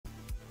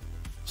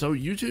So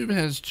YouTube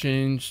has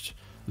changed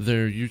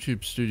their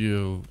YouTube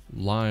Studio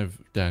Live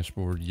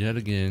dashboard yet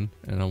again,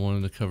 and I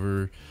wanted to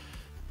cover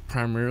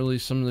primarily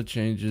some of the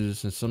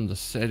changes and some of the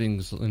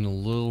settings in a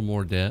little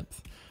more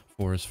depth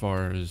for as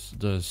far as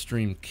the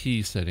stream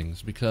key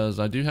settings, because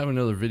I do have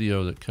another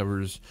video that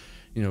covers,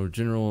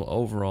 general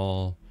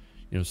overall,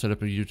 set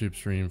up a YouTube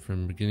stream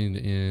from beginning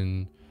to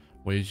end,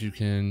 ways you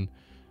can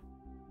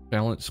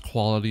balance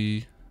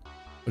quality.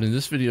 But in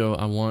this video,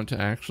 I want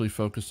to actually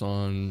focus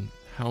on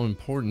how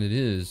important it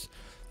is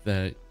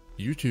that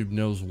YouTube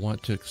knows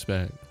what to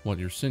expect, what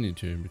you're sending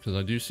to him, because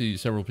I do see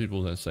several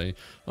people that say,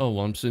 oh,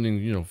 well, I'm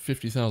sending,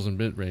 50,000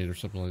 bit rate or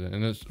something like that.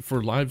 And that's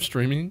for live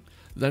streaming,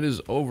 that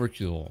is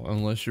overkill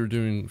unless you're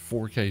doing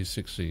 4K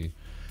 60,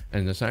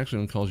 and that's actually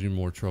going to cause you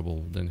more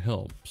trouble than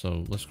help.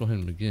 So let's go ahead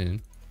and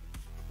begin.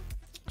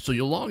 So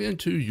you'll log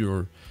into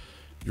your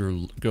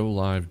Go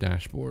Live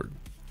dashboard,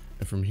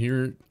 and from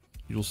here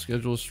you'll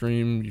schedule a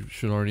stream. You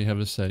should already have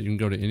it set. You can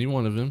go to any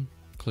one of them,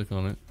 click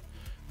on it,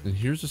 and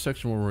here's the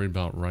section we're worried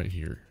about right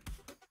here.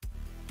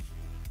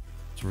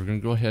 So we're going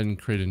to go ahead and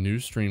create a new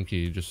stream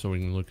key just so we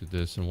can look at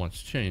this and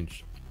what's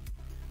changed.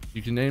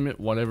 You can name it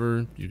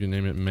whatever. You can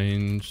name it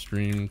main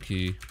stream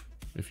key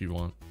if you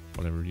want,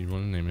 whatever you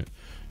want to name it.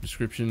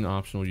 Description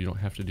optional, you don't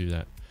have to do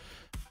that.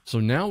 So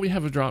now we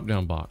have a drop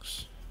down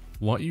box.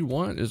 What you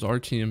want is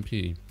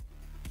RTMP.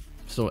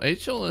 So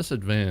HLS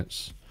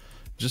Advanced,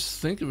 just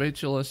think of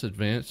HLS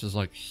Advanced as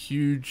like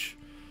huge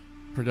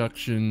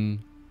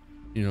production,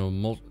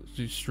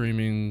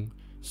 multi-streaming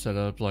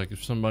setup. Like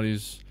if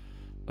somebody's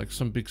like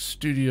some big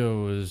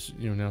studio is,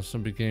 now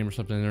some big game or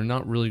something, they're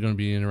not really going to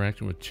be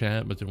interacting with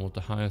chat, but they want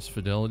the highest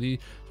fidelity,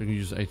 they're going to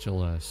use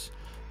HLS.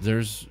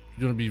 There's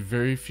going to be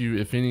very few,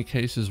 if any,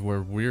 cases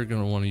where we're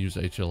going to want to use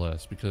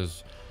HLS,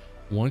 because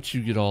once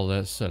you get all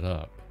that set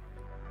up,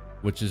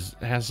 which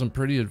has some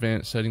pretty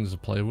advanced settings to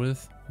play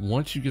with,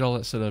 once you get all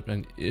that set up,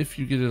 and if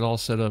you get it all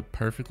set up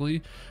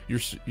perfectly, you're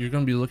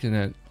going to be looking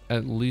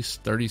at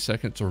least 30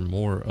 seconds or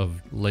more of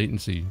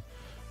latency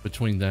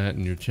between that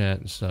and your chat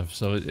and stuff.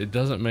 So it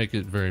doesn't make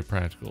it very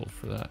practical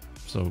for that.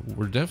 So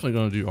we're definitely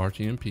going to do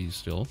RTMP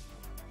still.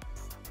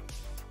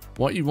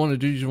 What you want to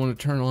do is you want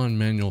to turn on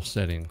manual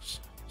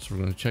settings. So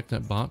we're going to check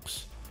that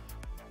box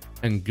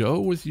and go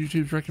with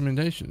YouTube's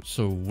recommendations.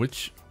 So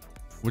which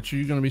are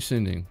you going to be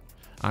sending?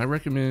 I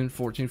recommend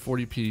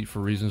 1440p for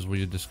reasons we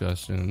had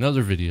discussed in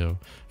another video.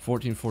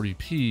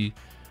 1440p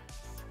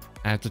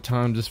at the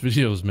time this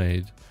video was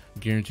made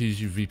guarantees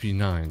you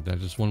VP9.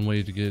 That is one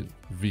way to get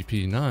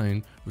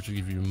VP9, which will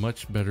give you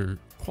much better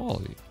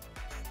quality.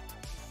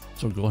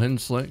 So go ahead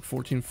and select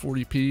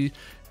 1440p.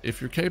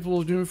 If you're capable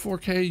of doing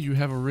 4K, you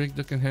have a rig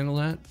that can handle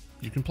that,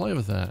 you can play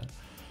with that.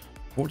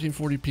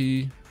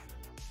 1440p,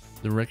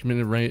 the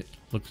recommended rate,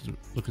 look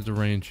at the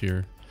range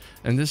here.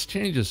 And this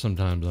changes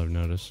sometimes, I've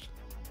noticed.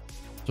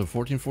 So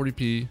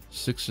 1440p,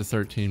 6 to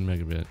 13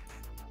 megabit.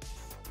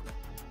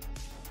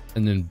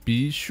 And then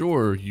be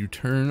sure you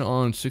turn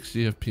on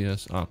 60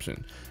 FPS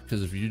option,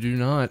 because if you do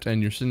not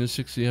and you're sending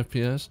 60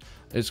 FPS,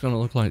 it's going to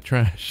look like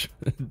trash.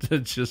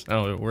 That's just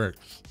how it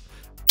works.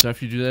 So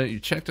if you do that, you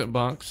check that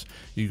box,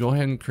 you go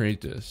ahead and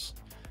create this.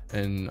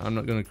 And I'm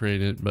not going to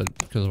create it, but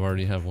because I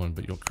already have one,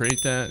 but you'll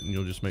create that and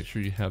you'll just make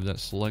sure you have that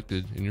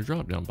selected in your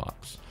drop down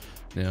box.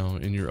 Now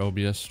in your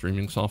OBS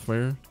streaming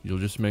software, you'll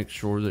just make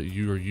sure that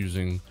you are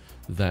using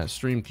that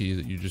stream key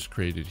that you just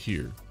created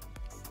here.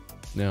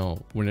 Now,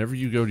 whenever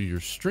you go to your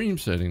stream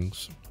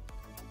settings,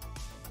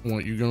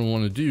 what you're going to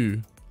want to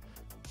do,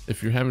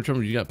 if you're having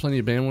trouble, you got plenty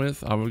of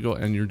bandwidth, I would go,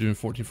 and you're doing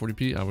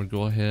 1440p, I would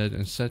go ahead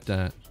and set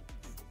that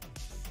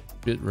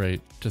bit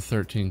rate to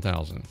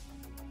 13,000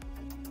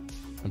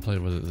 and play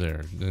with it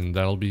there. Then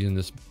that'll be in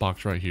this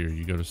box right here.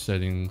 You go to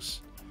settings,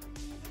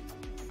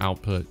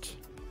 output,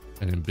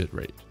 and then bit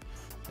rate,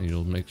 and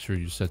you'll make sure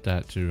you set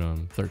that to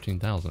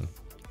 13,000.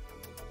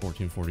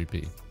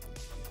 1440p.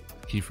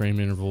 Keyframe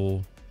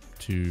interval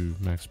to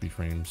max speed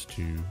frames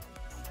to.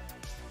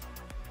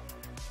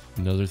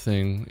 Another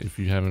thing, if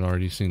you haven't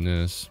already seen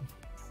this,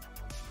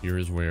 here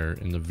is where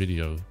in the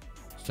video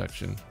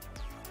section,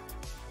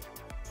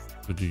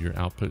 so do your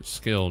output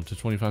scaled to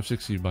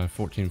 2560 by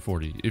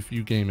 1440 if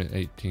you game at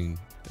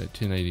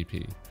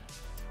 1080p.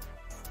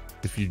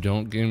 If you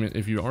don't game it,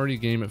 if you already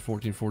game at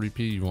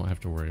 1440p, you won't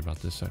have to worry about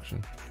this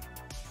section.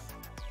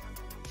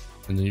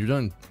 And then you're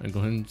done. And go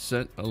ahead and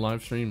set a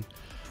live stream.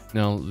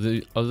 Now,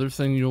 the other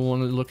thing you'll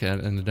want to look at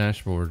in the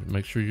dashboard,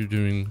 make sure you're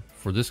doing,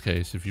 for this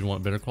case, if you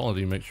want better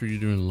quality, make sure you're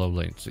doing low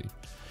latency.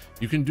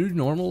 You can do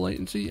normal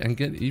latency and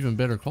get even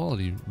better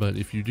quality, but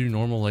if you do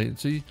normal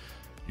latency,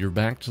 you're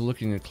back to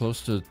looking at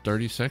close to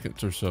 30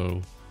 seconds or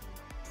so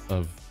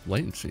of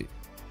latency,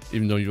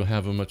 even though you'll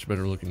have a much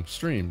better looking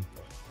stream.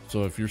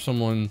 So if you're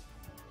someone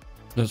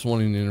that's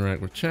wanting to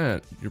interact with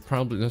chat,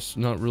 that's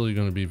not really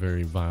going to be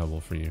very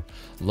viable for you.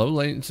 Low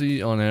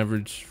latency on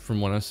average, from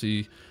what I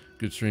see,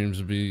 good streams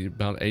would be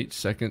about 8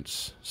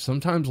 seconds,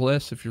 sometimes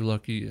less if you're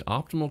lucky.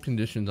 Optimal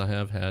conditions I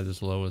have had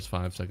as low as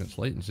 5 seconds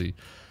latency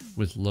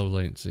with low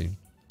latency.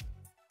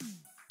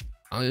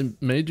 I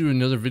may do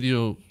another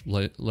video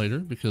later,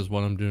 because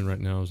what I'm doing right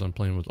now is I'm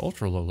playing with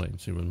ultra low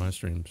latency with my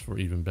streams for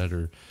even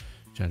better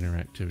chat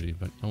interactivity,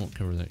 but I won't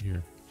cover that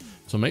here.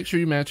 So make sure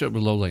you match up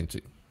with low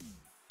latency.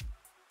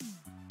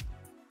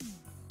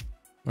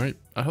 All right,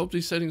 I hope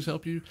these settings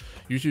help you.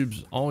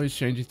 YouTube's always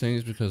changing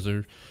things because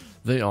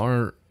they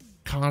are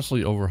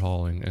constantly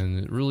overhauling,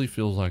 and it really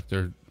feels like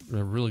they're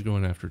really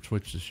going after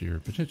Twitch this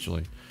year,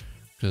 potentially,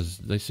 because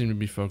they seem to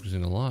be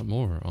focusing a lot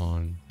more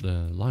on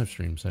the live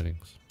stream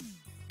settings.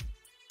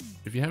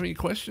 If you have any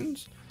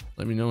questions,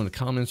 let me know in the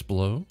comments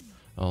below.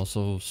 I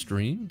also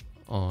stream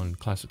on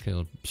Classic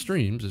Caleb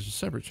Streams. It's a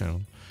separate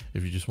channel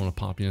if you just want to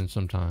pop in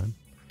sometime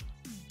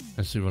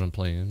and see what I'm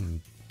playing,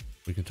 and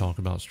we can talk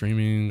about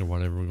streaming or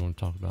whatever we want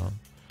to talk about.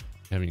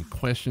 If you have any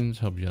questions,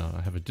 help you out.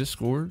 I have a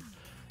Discord.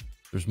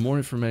 There's more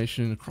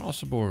information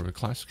across the board at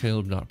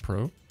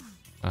classiccaleb.pro.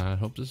 I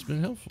hope this has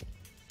been helpful.